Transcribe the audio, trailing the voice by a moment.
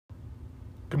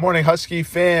Good morning, Husky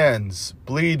fans.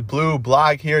 Bleed Blue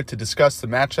blog here to discuss the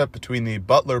matchup between the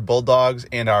Butler Bulldogs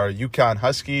and our UConn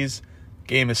Huskies.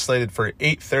 Game is slated for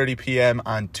 8:30 p.m.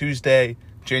 on Tuesday,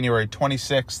 January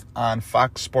 26th on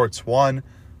Fox Sports 1.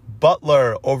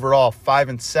 Butler overall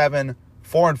 5-7,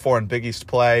 4-4 in Big East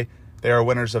play. They are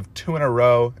winners of 2 in a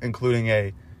row, including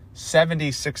a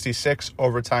 70-66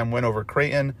 overtime win over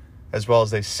Creighton, as well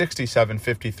as a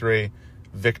 67-53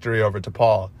 victory over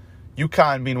DePaul.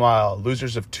 UConn, meanwhile,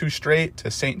 losers of 2 straight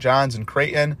to St. John's and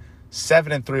Creighton,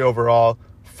 7-3 overall,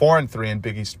 4-3 in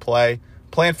Big East play.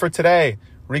 Plan for today,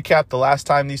 recap the last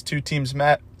time these two teams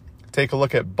met, take a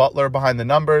look at Butler behind the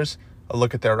numbers, a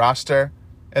look at their roster,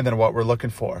 and then what we're looking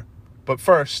for. But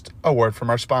first, a word from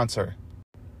our sponsor.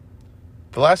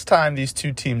 The last time these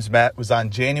two teams met was on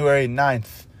January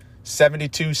 9th,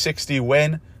 72-60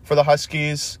 win for the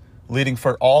Huskies, leading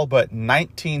for all but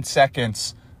 19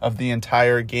 seconds of the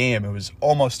entire game. It was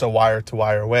almost a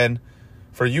wire-to-wire win.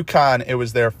 For UConn, it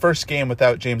was their first game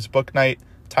without James Bouknight.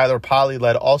 Tyler Polley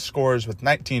led all scorers with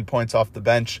 19 points off the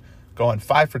bench, going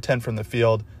 5 for 10 from the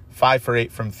field, 5 for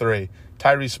 8 from 3.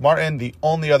 Tyrese Martin, the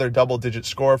only other double-digit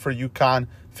scorer for UConn,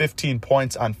 15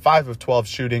 points on 5 of 12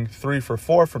 shooting, 3 for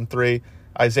 4 from 3.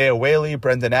 Isaiah Whaley,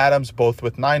 Brendan Adams, both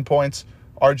with 9 points.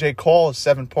 RJ Cole,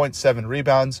 7 points, 7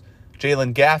 rebounds.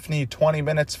 Jalen Gaffney, 20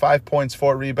 minutes, 5 points,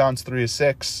 4 rebounds, 3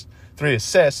 assists.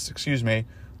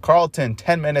 Carlton,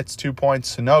 10 minutes, 2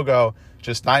 points. Sanogo,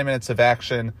 just 9 minutes of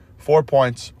action, 4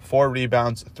 points, 4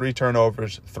 rebounds, 3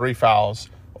 turnovers, 3 fouls.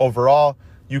 Overall,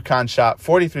 UConn shot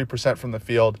 43% from the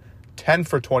field, 10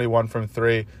 for 21 from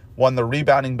 3, won the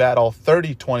rebounding battle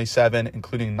 30-27,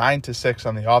 including 9-6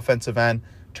 on the offensive end,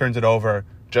 turned it over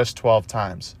just 12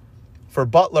 times. For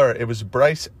Butler, it was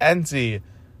Bryce Enzi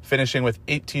finishing with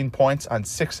 18 points on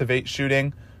 6 of 8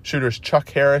 shooting. Shooters Chuck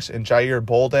Harris and Jair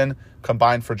Bolden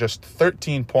combined for just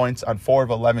 13 points on 4 of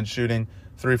 11 shooting,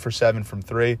 3 for 7 from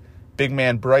 3. Big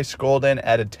man Bryce Golden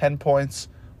added 10 points,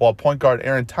 while point guard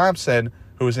Aaron Thompson,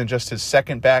 who was in just his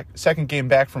second game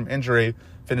back from injury,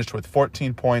 finished with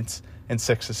 14 points and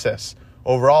 6 assists.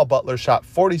 Overall, Butler shot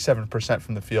 47%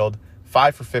 from the field,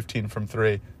 5 for 15 from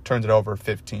 3, turned it over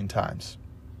 15 times.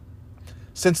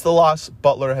 Since the loss,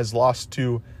 Butler has lost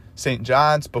to St.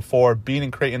 John's before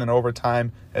beating Creighton in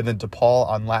overtime and then DePaul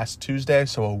on last Tuesday,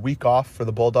 so a week off for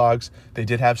the Bulldogs. They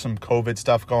did have some COVID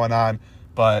stuff going on,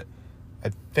 but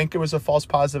I think it was a false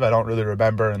positive. I don't really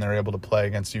remember, and they're able to play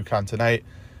against UConn tonight.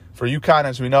 For UConn,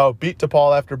 as we know, beat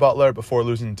DePaul after Butler before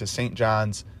losing to St.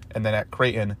 John's and then at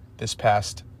Creighton this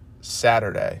past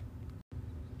Saturday.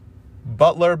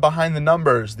 Butler behind the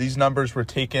numbers. These numbers were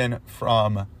taken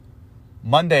from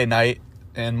Monday night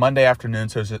and Monday afternoon,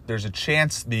 so there's a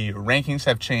chance the rankings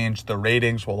have changed. The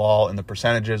ratings will all, and the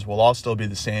percentages will all still be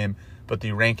the same, but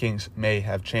the rankings may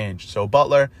have changed. So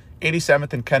Butler,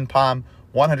 87th in KenPom,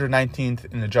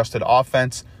 119th in adjusted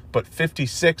offense, but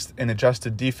 56th in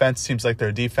adjusted defense. Seems like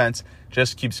their defense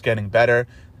just keeps getting better.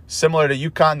 Similar to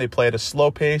UConn, they play at a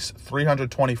slow pace,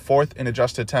 324th in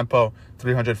adjusted tempo,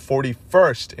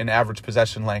 341st in average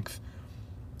possession length.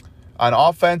 On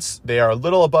offense, they are a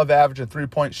little above average in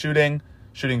three-point shooting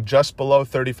just below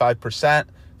 35%.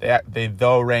 They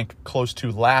though rank close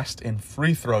to last in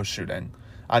free throw shooting.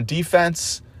 On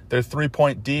defense, their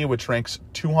three-point D, which ranks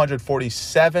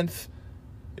 247th,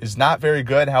 is not very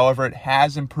good. However, it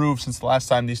has improved since the last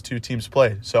time these two teams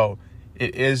played, so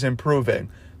it is improving.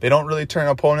 They don't really turn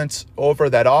opponents over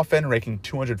that often, ranking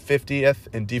 250th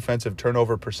in defensive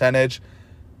turnover percentage.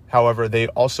 However, they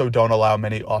also don't allow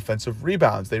many offensive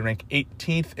rebounds. They rank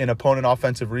 18th in opponent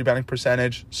offensive rebounding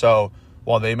percentage. So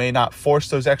while they may not force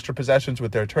those extra possessions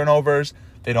with their turnovers,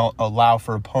 they don't allow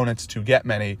for opponents to get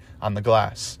many on the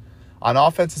glass. On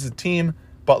offense as a team,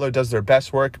 Butler does their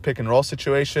best work pick and roll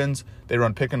situations. They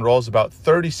run pick and rolls about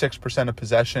 36% of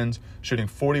possessions, shooting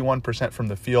 41% from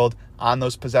the field on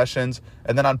those possessions.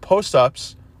 And then on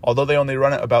post-ups, although they only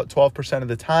run it about 12% of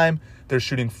the time, they're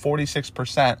shooting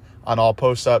 46% on all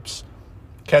post-ups.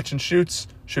 Catch and shoots,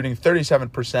 shooting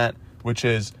 37%, which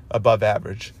is above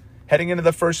average. Heading into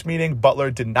the first meeting,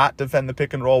 Butler did not defend the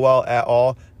pick and roll well at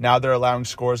all. Now they're allowing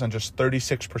scores on just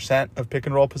 36% of pick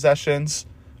and roll possessions.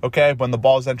 Okay, when the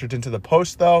ball is entered into the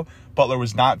post, though, Butler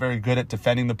was not very good at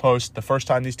defending the post the first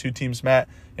time these two teams met,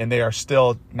 and they are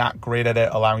still not great at it,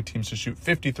 allowing teams to shoot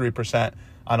 53%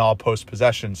 on all post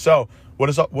possessions. So what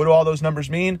do all those numbers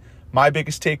mean? My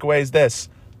biggest takeaway is this.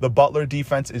 The Butler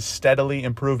defense is steadily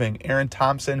improving. Aaron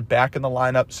Thompson back in the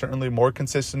lineup, certainly more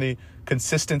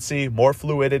consistency, more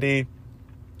fluidity.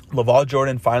 LaVall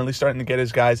Jordan finally starting to get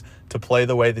his guys to play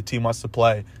the way the team wants to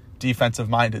play,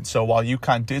 defensive-minded. So while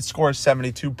UConn did score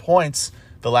 72 points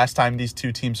the last time these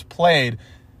two teams played,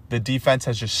 the defense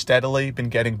has just steadily been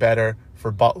getting better for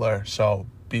Butler, so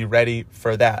be ready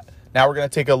for that. Now we're going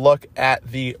to take a look at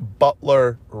the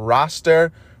Butler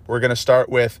roster. We're going to start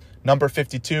with number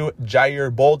 52,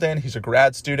 Jair Bolden. He's a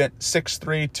grad student,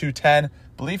 6'3", 210. I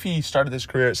believe he started his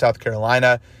career at South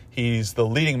Carolina. He's the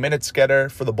leading minutes getter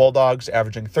for the Bulldogs,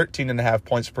 averaging 13.5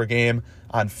 points per game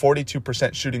on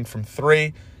 42% shooting from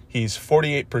three. He's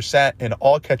 48% in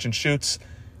all catch and shoots,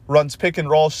 runs pick and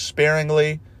roll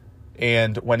sparingly,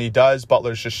 and when he does,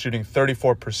 Butler's just shooting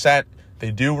 34%. They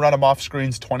do run him off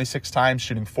screens 26 times,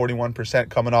 shooting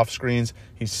 41% coming off screens.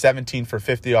 He's 17 for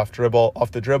 50 off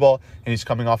the dribble, and he's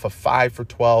coming off a 5 for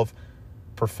 12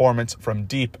 performance from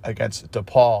deep against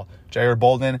DePaul. Jair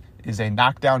Bolden is a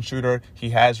knockdown shooter. He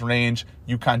has range.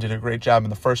 UConn did a great job in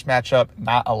the first matchup,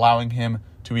 not allowing him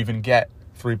to even get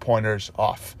three-pointers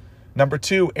off. Number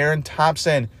 2, Aaron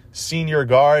Thompson, senior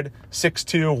guard,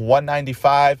 6'2",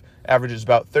 195. Averages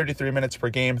about 33 minutes per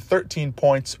game, 13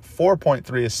 points,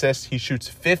 4.3 assists. He shoots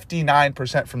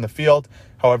 59% from the field.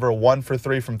 However, 1 for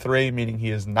 3 from three, meaning he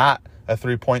is not a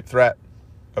three-point threat.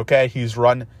 Okay, he's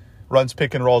runs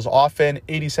pick and rolls often,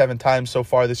 87 times so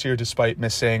far this year, despite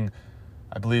missing,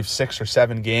 I believe, 6 or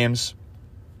 7 games.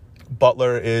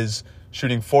 Butler is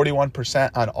shooting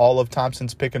 41% on all of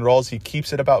Thompson's pick and rolls. He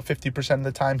keeps it about 50% of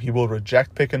the time. He will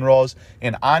reject pick and rolls,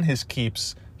 and on his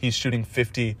keeps, he's shooting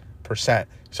 50%.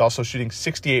 He's also shooting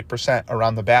 68%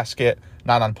 around the basket,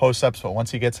 not on post-ups, but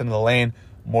once he gets into the lane,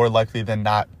 more likely than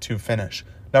not to finish.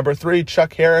 Number 3,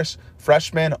 Chuck Harris,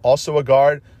 freshman, also a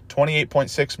guard,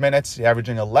 28.6 minutes,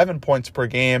 averaging 11 points per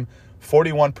game,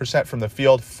 41% from the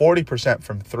field, 40%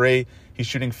 from three. He's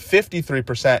shooting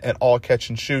 53% at all catch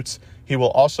and shoots. He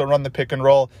will also run the pick and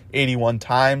roll 81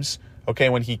 times. Okay,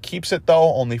 when he keeps it,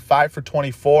 though, only 5 for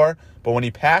 24. But when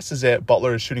he passes it,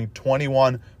 Butler is shooting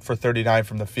 21 for 39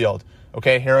 from the field.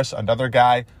 Okay, Harris, another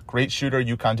guy, great shooter.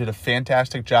 UConn did a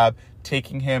fantastic job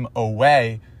taking him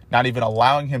away, not even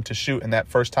allowing him to shoot in that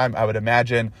first time. I would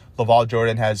imagine LaVall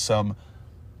Jordan has some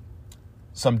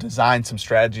design, some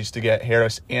strategies to get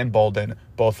Harris and Bolden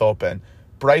both open.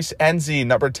 Bryce Enzi,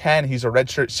 number 10, he's a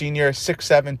redshirt senior,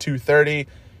 6'7", 230.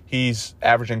 He's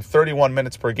averaging 31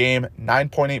 minutes per game,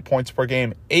 9.8 points per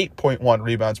game, 8.1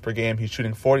 rebounds per game. He's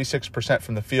shooting 46%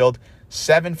 from the field,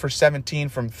 7 for 17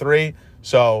 from three.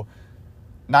 So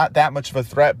not that much of a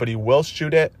threat, but he will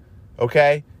shoot it,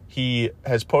 okay? He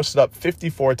has posted up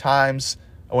 54 times.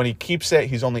 When he keeps it,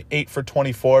 he's only 8 for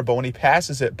 24. But when he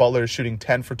passes it, Butler is shooting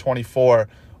 10 for 24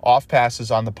 off passes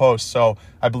on the post. So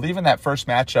I believe in that first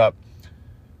matchup,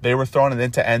 they were throwing it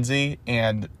into Enzi,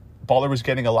 and Butler was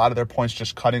getting a lot of their points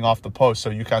just cutting off the post.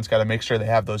 So UConn's got to make sure they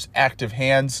have those active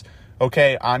hands,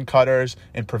 okay, on cutters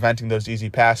and preventing those easy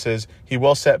passes. He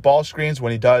will set ball screens.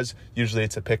 When he does, usually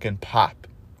it's a pick and pop.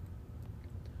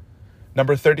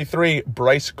 Number 33,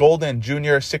 Bryce Golden,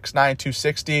 Jr., 6'9",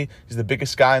 260. He's the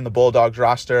biggest guy in the Bulldogs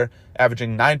roster,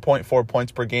 averaging 9.4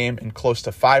 points per game and close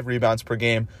to 5 rebounds per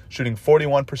game, shooting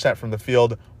 41% from the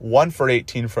field, 1 for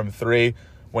 18 from three.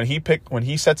 When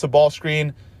he sets a ball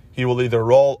screen, he will either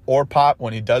roll or pop.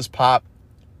 When he does pop,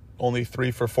 only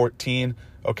 3 for 14.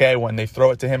 Okay, when they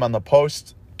throw it to him on the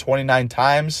post 29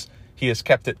 times, he has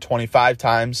kept it 25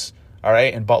 times. All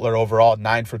right, and Butler overall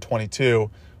 9 for 22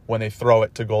 when they throw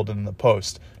it to Golden in the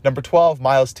post. Number 12,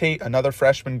 Miles Tate, another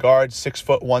freshman guard, 6',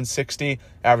 160,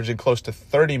 averaging close to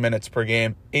 30 minutes per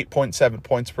game, 8.7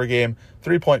 points per game,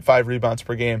 3.5 rebounds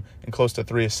per game, and close to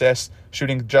 3 assists,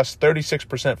 shooting just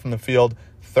 36% from the field,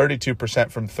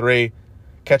 32% from three.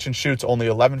 Catch and shoots only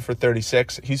 11 for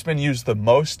 36. He's been used the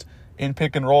most in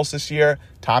pick and rolls this year.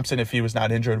 Thompson, if he was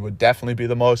not injured, would definitely be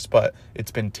the most, but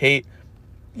it's been Tate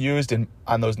used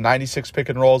on those 96 pick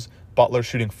and rolls. Butler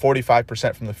shooting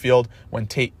 45% from the field. When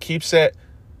Tate keeps it,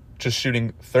 just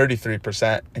shooting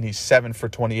 33%, and he's 7 for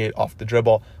 28 off the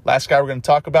dribble. Last guy we're going to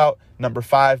talk about, number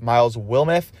 5, Miles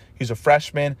Wilmoth. He's a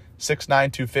freshman, 6'9",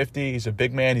 250. He's a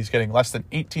big man. He's getting less than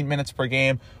 18 minutes per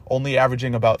game, only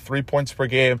averaging about 3 points per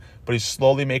game, but he's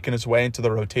slowly making his way into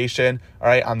the rotation. All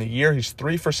right, on the year, he's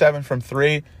 3 for 7 from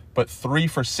three, but 3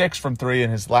 for 6 from three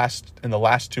in the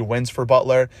last 2 wins for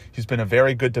Butler. He's been a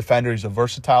very good defender. He's a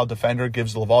versatile defender,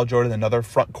 gives LaVall Jordan another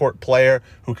front court player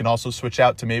who can also switch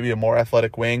out to maybe a more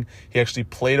athletic wing. He actually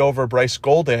played over Bryce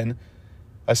Golden,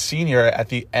 a senior at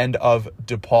the end of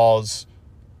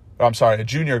a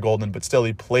junior Golden, but still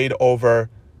he played over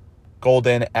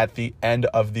Golden at the end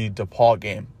of the DePaul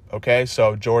game. Okay,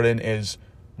 so Jordan is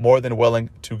more than willing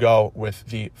to go with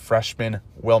the freshman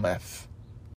Wilmoth.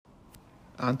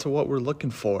 On to what we're looking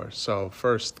for. So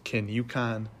first, can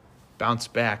UConn bounce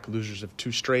back? Losers of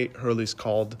 2 straight. Hurley's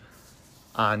called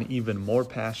on even more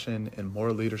passion and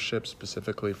more leadership,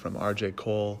 specifically from R.J.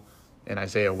 Cole and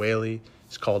Isaiah Whaley.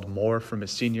 He's called more from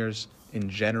his seniors in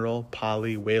general,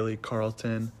 Polly, Whaley,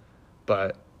 Carlton.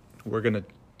 But we're going to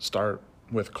start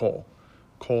with Cole.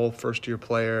 Cole, first-year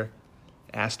player,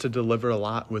 asked to deliver a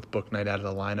lot with Book Night out of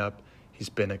the lineup. He's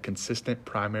been a consistent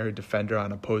primary defender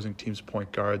on opposing teams'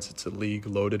 point guards. It's a league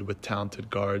loaded with talented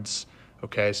guards.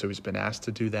 Okay, so he's been asked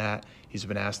to do that. He's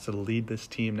been asked to lead this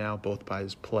team now, both by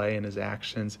his play and his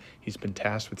actions. He's been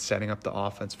tasked with setting up the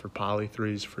offense for poly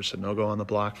threes, for Sanogo on the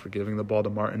block, for giving the ball to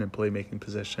Martin in playmaking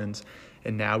positions.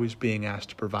 And now he's being asked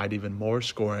to provide even more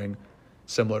scoring,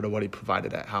 similar to what he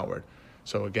provided at Howard.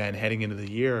 So again, heading into the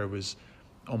year, it was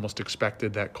almost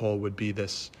expected that Cole would be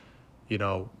this,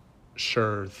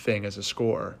 sure thing as a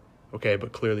scorer. Okay,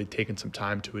 but clearly taking some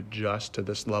time to adjust to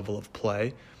this level of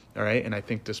play. All right, and I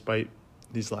think despite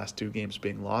these last 2 games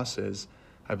being losses,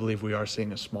 I believe we are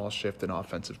seeing a small shift in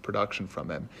offensive production from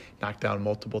him. Knocked down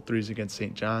multiple threes against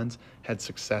St. John's, had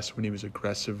success when he was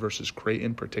aggressive versus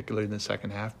Creighton, particularly in the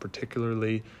second half,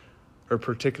 particularly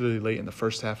late in the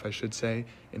first half, I should say,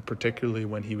 and particularly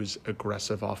when he was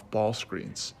aggressive off ball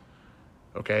screens.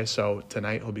 Okay, so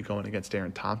tonight he'll be going against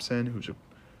Aaron Thompson,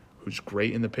 who's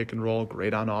great in the pick and roll,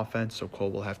 great on offense, so Cole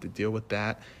will have to deal with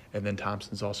that. And then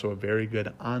Thompson's also a very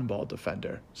good on-ball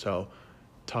defender. So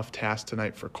tough task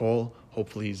tonight for Cole.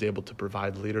 Hopefully he's able to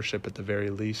provide leadership at the very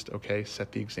least, okay,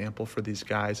 set the example for these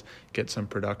guys, get some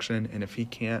production. And if he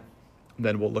can't,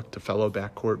 then we'll look to fellow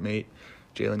backcourt mate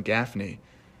Jalen Gaffney.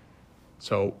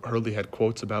 So Hurley had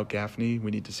quotes about Gaffney. We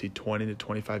need to see 20 to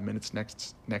 25 minutes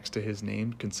next to his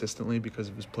name consistently because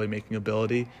of his playmaking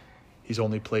ability. He's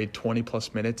only played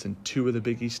 20-plus minutes in 2 of the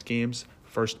Big East games,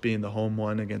 first being the home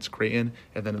one against Creighton,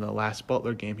 and then in the last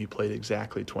Butler game, he played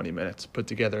exactly 20 minutes. Put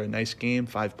together a nice game,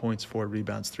 5 points, 4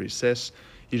 rebounds, 3 assists.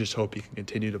 You just hope he can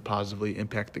continue to positively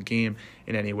impact the game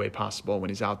in any way possible when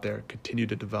he's out there, continue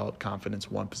to develop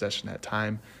confidence one possession at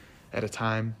a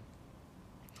time.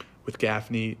 With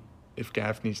Gaffney, if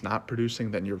Gaffney's not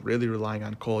producing, then you're really relying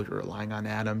on Cole. You're relying on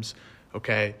Adams,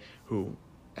 okay, who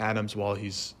Adams, while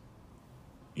he's,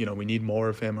 we need more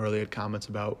of him. Early had comments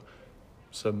about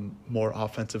some more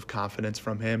offensive confidence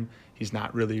from him. He's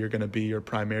not really going to be your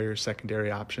primary or secondary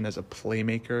option as a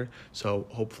playmaker. So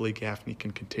hopefully Gaffney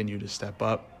can continue to step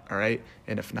up, all right?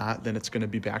 And if not, then it's going to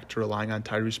be back to relying on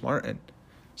Tyrese Martin.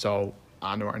 So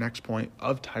on to our next point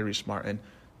of Tyrese Martin.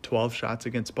 12 shots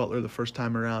against Butler the first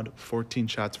time around, 14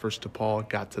 shots versus DePaul,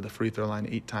 got to the free throw line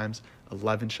 8 times,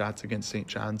 11 shots against St.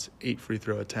 John's, 8 free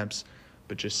throw attempts,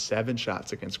 but just 7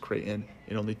 shots against Creighton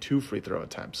and only 2 free throw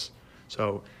attempts.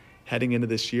 So heading into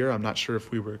this year, I'm not sure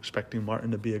if we were expecting Martin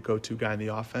to be a go-to guy in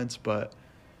the offense, but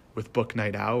with Book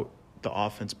Night out, the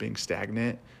offense being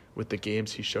stagnant, with the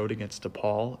games he showed against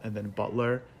DePaul and then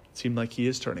Butler, it seemed like he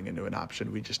is turning into an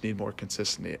option. We just need more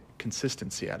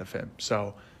consistency out of him.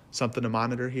 So something to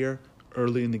monitor here.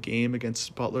 Early in the game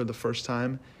against Butler the first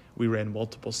time, we ran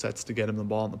multiple sets to get him the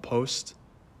ball in the post.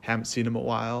 Haven't seen him in a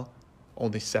while.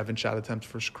 Only 7 shot attempts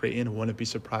versus Creighton. Wouldn't be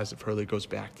surprised if Hurley goes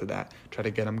back to that. Try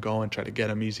to get him going, try to get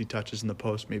him easy touches in the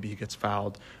post. Maybe he gets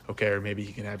fouled, okay, or maybe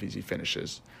he can have easy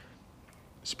finishes.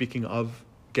 Speaking of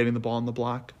getting the ball in the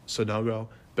block, Sanogo,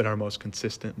 been our most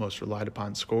consistent, most relied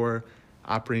upon scorer,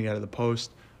 operating out of the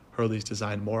post. Hurley's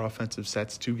designed more offensive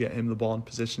sets to get him the ball in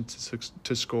position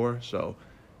to score. So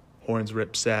Horns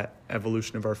rip set,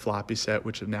 evolution of our floppy set,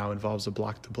 which now involves a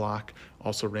block-to-block.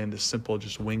 Also ran this simple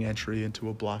just wing entry into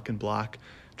a block-and-block,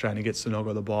 trying to get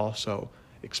Sanogo the ball. So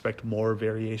expect more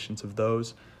variations of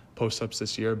those. Post-ups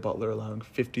this year, Butler allowing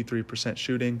 53%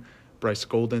 shooting. Bryce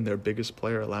Golden, their biggest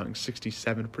player, allowing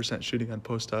 67% shooting on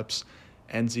post-ups.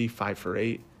 Enzi, 5 for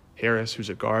 8. Harris, who's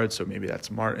a guard, so maybe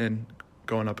that's Martin,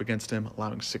 going up against him,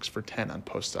 allowing 6 for 10 on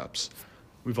post-ups.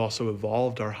 We've also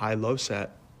evolved our high-low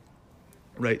set,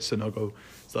 right? Sanogo,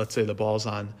 so let's say the ball's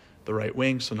on the right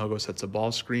wing. Sanogo sets a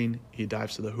ball screen. He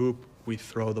dives to the hoop. We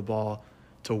throw the ball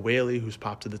to Whaley, who's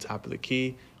popped to the top of the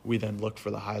key. We then look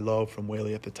for the high-low from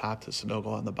Whaley at the top to Sanogo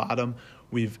on the bottom.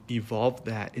 We've evolved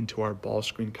that into our ball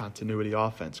screen continuity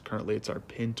offense. Currently, it's our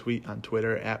pinned tweet on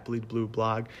Twitter,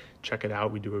 @BleedBlueBlog. Check it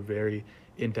out. We do a very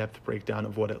in-depth breakdown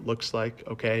of what it looks like,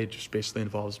 okay? It just basically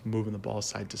involves moving the ball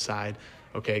side to side,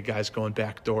 okay? Guys going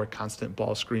back door, constant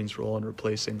ball screens, rolling,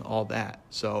 replacing, all that.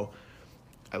 So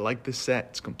I like this set.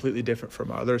 It's completely different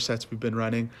from our other sets we've been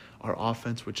running. Our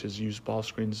offense, which has used ball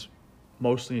screens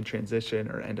mostly in transition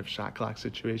or end of shot clock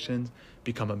situations,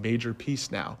 become a major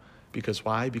piece now. Because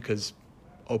why? Because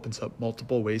opens up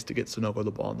multiple ways to get Sanogo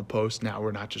the ball in the post. Now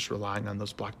we're not just relying on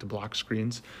those block-to-block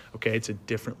screens. Okay, it's a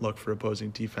different look for opposing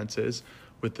defenses.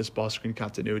 With this ball screen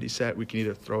continuity set, we can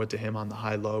either throw it to him on the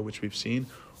high-low, which we've seen,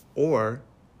 or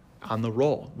on the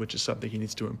roll, which is something he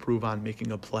needs to improve on,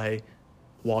 making a play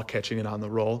while catching it on the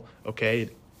roll, okay?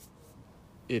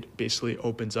 It basically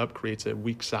opens up, creates a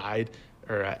weak side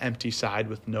or an empty side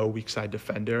with no weak side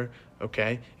defender,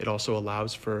 okay? It also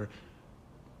allows for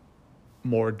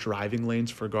more driving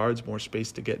lanes for guards, more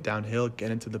space to get downhill,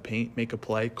 get into the paint, make a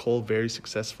play. Cole very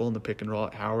successful in the pick and roll.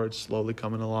 Howard slowly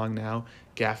coming along now.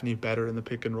 Gaffney better in the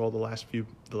pick and roll the last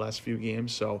few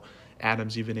games. So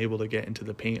Adams even able to get into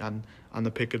the paint on the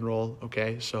pick and roll.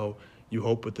 Okay, so you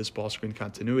hope with this ball screen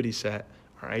continuity set,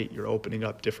 all right, you're opening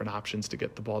up different options to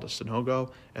get the ball to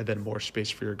Sanogo, and then more space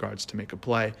for your guards to make a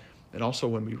play. And also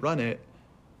when we run it,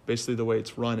 basically the way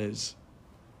it's run is,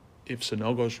 if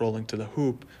Sanogo's rolling to the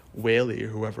hoop, Whaley or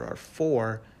whoever our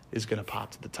 4 is going to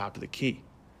pop to the top of the key.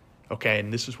 Okay,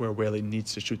 and this is where Whaley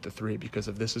needs to shoot the 3, because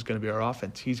if this is going to be our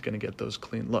offense, he's going to get those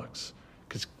clean looks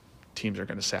because teams are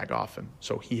going to sag off him.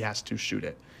 So he has to shoot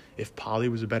it. If Polly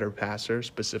was a better passer,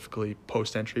 specifically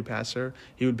post-entry passer,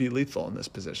 he would be lethal in this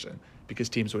position because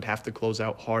teams would have to close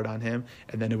out hard on him,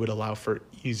 and then it would allow for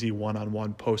easy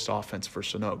one-on-one post offense for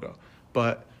Sanogo.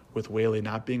 But with Whaley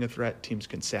not being a threat, teams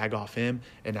can sag off him,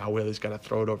 and now Whaley's got to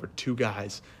throw it over 2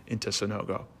 guys into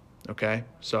Sanogo, okay?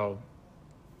 So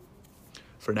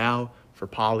for now, for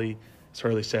Polly, as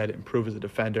Hurley said, improve as a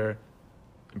defender,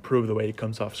 improve the way he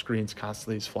comes off screens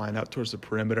constantly. He's flying out towards the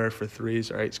perimeter for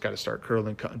threes, all right? He's got to start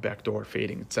curling, cutting backdoor,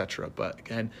 fading, etc. But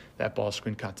again, that ball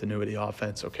screen continuity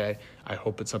offense, okay? I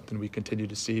hope it's something we continue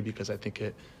to see because I think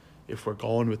if we're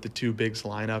going with the two big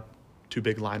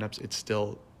lineups, it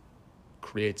still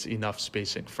creates enough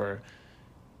spacing for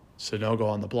Sanogo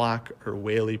on the block or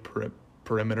Whaley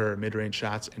perimeter or mid-range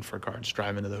shots, and for guards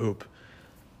driving to the hoop.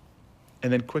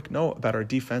 And then quick note about our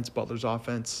defense, Butler's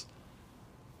offense.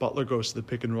 Butler goes to the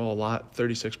pick and roll a lot,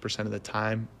 36% of the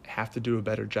time. Have to do a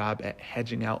better job at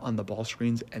hedging out on the ball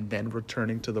screens and then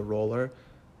returning to the roller,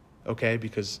 okay?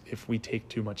 Because if we take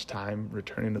too much time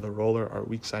returning to the roller, our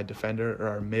weak side defender or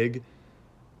our MIG,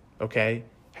 okay,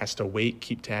 has to wait,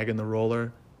 keep tagging the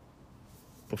roller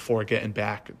before getting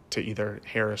back to either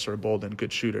Harris or Bolden,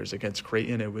 good shooters. Against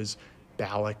Creighton, it was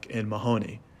Ballack and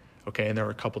Mahoney, okay? And there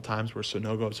were a couple times where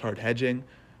Sanogo was hard hedging,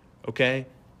 okay?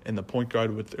 And the point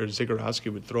guard or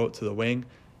Zagorowski would throw it to the wing,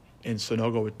 and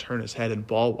Sanogo would turn his head and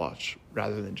ball watch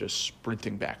rather than just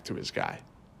sprinting back to his guy.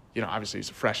 You know, obviously he's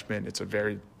a freshman. It's a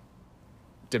very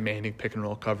demanding pick and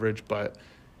roll coverage, but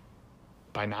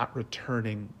by not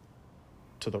returning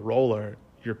to the roller,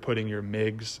 you're putting your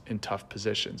MIGs in tough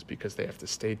positions because they have to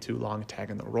stay too long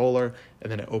tagging the roller,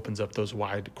 and then it opens up those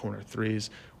wide corner threes.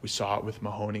 We saw it with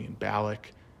Mahoney and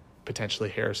Ballack, potentially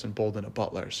Harrison, Bolden, and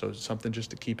Butler. So something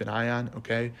just to keep an eye on,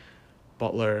 okay?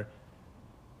 Butler,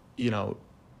 you know,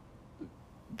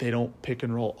 they don't pick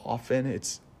and roll often.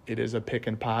 It is a pick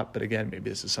and pop, but again, maybe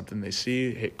this is something they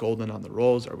see. Hit Golden on the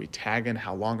rolls. Are we tagging?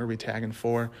 How long are we tagging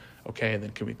for? Okay, and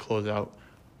then can we close out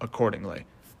accordingly?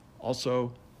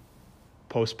 Also,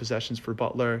 post possessions for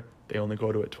Butler, they only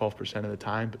go to it 12% of the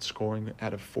time, but scoring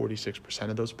out of 46%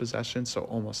 of those possessions, so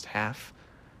almost half.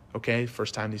 Okay,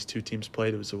 first time these two teams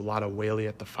played, it was a lot of Whaley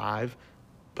at the 5,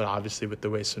 but obviously with the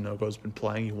way Sanogo's been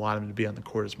playing, you want him to be on the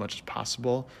court as much as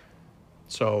possible.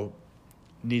 So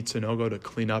need Sanogo to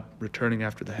clean up returning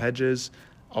after the hedges,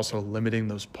 also limiting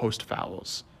those post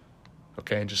fouls,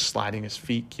 okay, and just sliding his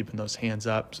feet, keeping those hands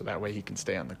up so that way he can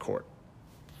stay on the court.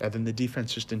 And then the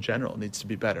defense just in general needs to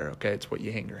be better, okay? It's what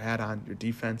you hang your hat on, your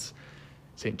defense.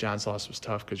 St. John's loss was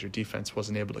tough because your defense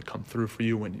wasn't able to come through for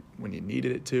you when you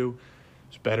needed it to.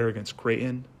 It's better against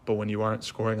Creighton, but when you aren't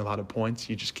scoring a lot of points,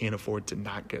 you just can't afford to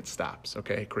not get stops,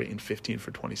 okay? Creighton 15 for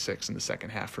 26 in the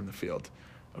second half from the field,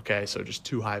 okay? So just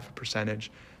too high of a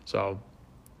percentage. So,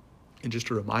 and just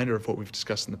a reminder of what we've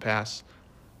discussed in the past,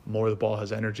 the more the ball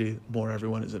has energy, the more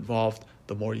everyone is involved,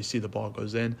 the more you see the ball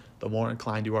goes in, the more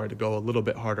inclined you are to go a little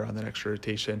bit harder on the next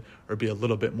rotation or be a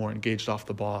little bit more engaged off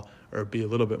the ball or be a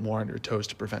little bit more on your toes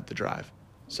to prevent the drive.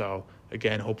 So,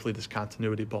 again, hopefully this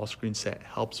continuity ball screen set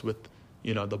helps with,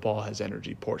 you know, the ball has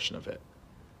energy portion of it.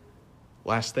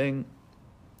 Last thing,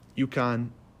 UConn,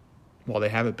 while they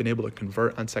haven't been able to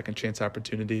convert on second chance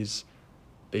opportunities,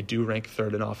 they do rank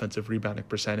third in offensive rebounding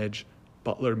percentage.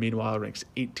 Butler, meanwhile, ranks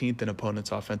 18th in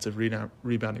opponents' offensive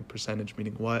rebounding percentage,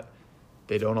 meaning what?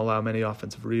 They don't allow many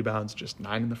offensive rebounds, just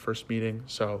 9 in the first meeting.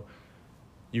 So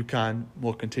UConn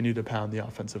will continue to pound the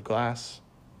offensive glass,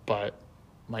 but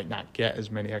might not get as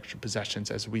many extra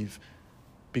possessions as we've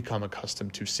become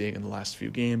accustomed to seeing in the last few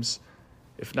games.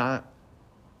 If not,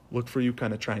 look for UConn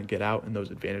to try and get out in those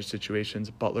advantage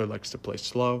situations. Butler likes to play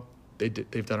slow.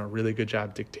 They've done a really good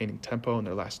job dictating tempo in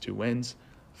their last 2 wins.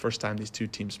 First time these two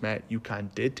teams met,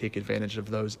 UConn did take advantage of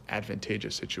those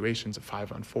advantageous situations of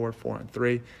 5-on-4,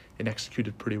 4-on-3, and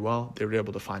executed pretty well. They were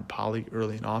able to find Polly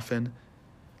early and often.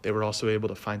 They were also able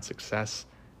to find success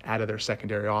out of their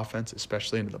secondary offense,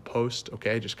 especially into the post,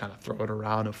 okay? Just kind of throw it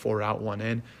around and 4 out, 1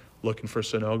 in, looking for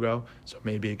Sonogo. So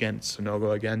maybe, again,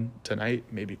 Sonogo again tonight.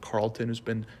 Maybe Carlton, who's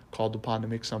been called upon to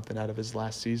make something out of his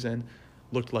last season.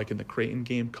 Looked like in the Creighton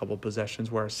game, couple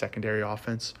possessions where our secondary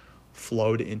offense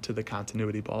flowed into the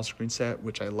continuity ball screen set,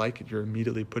 which I like. You're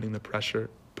immediately putting pressure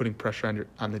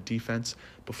on the defense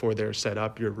before they're set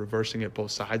up. You're reversing it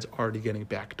both sides, already getting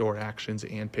backdoor actions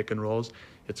and pick and rolls.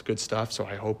 It's good stuff. So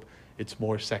I hope it's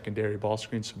more secondary ball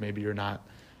screens. So maybe you're not,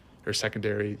 or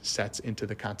secondary sets into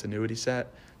the continuity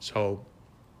set. So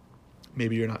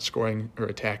maybe you're not scoring or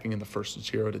attacking in the first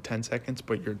 0 to 10 seconds,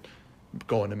 but you're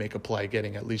going to make a play,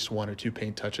 getting at least 1 or 2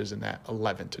 paint touches in that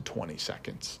 11 to 20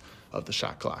 seconds of the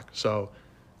shot clock. So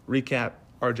recap,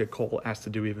 RJ Cole asked to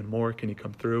do even more. Can he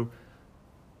come through?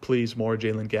 Please, more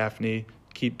Jalen Gaffney.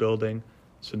 Keep building.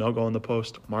 Sonogo in the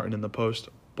post, Martin in the post.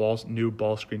 New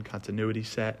ball screen continuity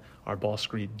set. Our ball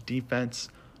screen defense.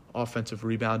 Offensive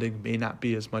rebounding may not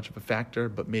be as much of a factor,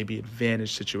 but maybe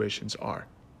advantage situations are.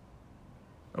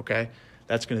 Okay?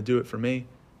 That's going to do it for me.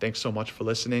 Thanks so much for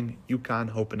listening. UConn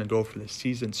hoping to go for the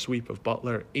season sweep of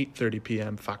Butler, 8:30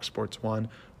 p.m., Fox Sports 1.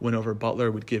 Win over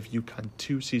Butler would give UConn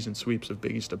 2 season sweeps of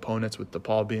Big East opponents, with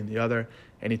DePaul being the other.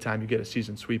 Anytime you get a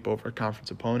season sweep over a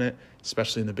conference opponent,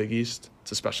 especially in the Big East,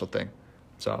 it's a special thing.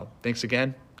 So thanks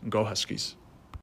again, and go Huskies.